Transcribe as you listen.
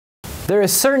There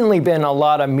has certainly been a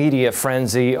lot of media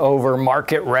frenzy over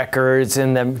market records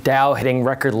and the Dow hitting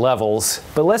record levels,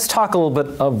 but let's talk a little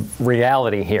bit of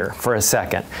reality here for a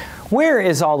second. Where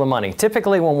is all the money?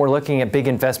 Typically, when we're looking at big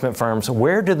investment firms,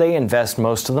 where do they invest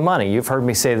most of the money? You've heard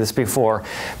me say this before.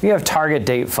 You have target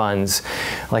date funds,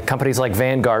 like companies like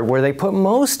Vanguard, where they put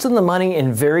most of the money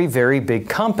in very, very big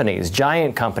companies,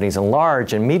 giant companies and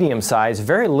large and medium-sized,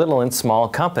 very little in small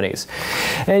companies.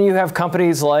 And you have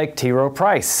companies like T. Rowe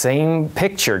Price, same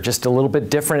picture, just a little bit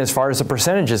different as far as the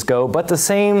percentages go, but the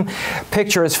same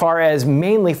picture as far as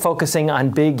mainly focusing on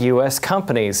big U.S.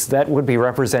 companies that would be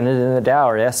represented in the Dow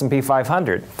or S&P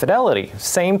 500. Fidelity,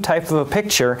 same type of a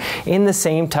picture in the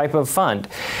same type of fund.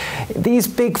 These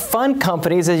big fund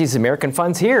companies, as these American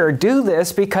funds here, do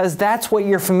this because that's what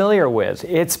you're familiar with.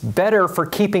 It's better for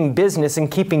keeping business and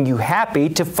keeping you happy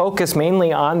to focus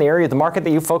mainly on the area of the market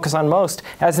that you focus on most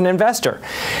as an investor.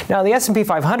 Now, the S&P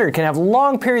 500 can have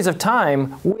long periods of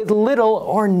time with little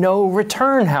or no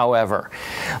return, however.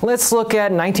 Let's look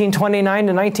at 1929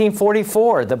 to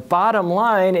 1944. The bottom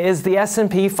line is the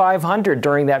S&P 500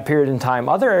 during that period in time.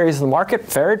 Other areas of the market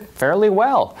fared fairly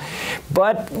well,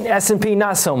 but S&P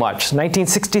not so much.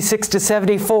 1966 to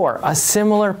 74, a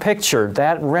similar picture.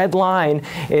 That red line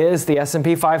is the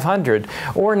S&P 500.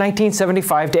 Or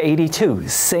 1975 to 82,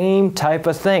 same type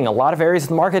of thing. A lot of areas of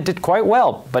the market did quite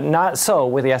well, but not so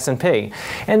with the S&P.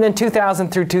 And then 2000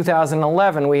 through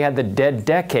 2011, we had the dead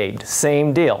decade,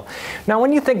 same deal. Now,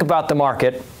 when you think about the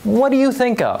market, what do you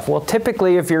think of? Well,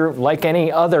 typically, if you're like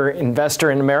any other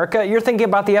investor in America, you're thinking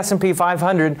about the S&P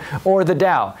 500 or the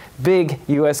Dow, big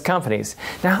U.S. companies.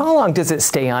 Now, how long does it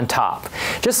stay on top?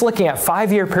 Just looking at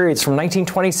 5-year periods from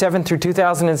 1927 through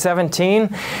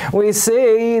 2017, we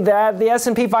see that the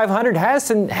S&P 500 has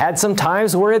had some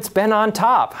times where it's been on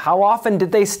top. How often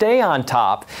did they stay on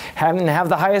top and have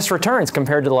the highest returns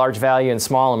compared to the large value and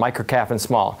small and microcap and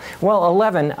small? Well,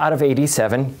 11 out of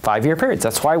 87 5-year periods.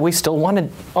 That's why we still want to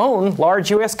own large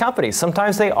U.S. companies.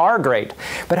 Sometimes they are great.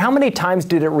 But how many times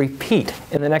did it repeat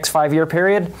in the next 5-year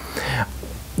period?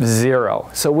 0.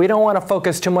 So we don't want to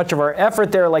focus too much of our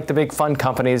effort there like the big fund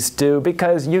companies do,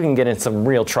 because you can get in some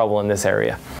real trouble in this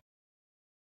area.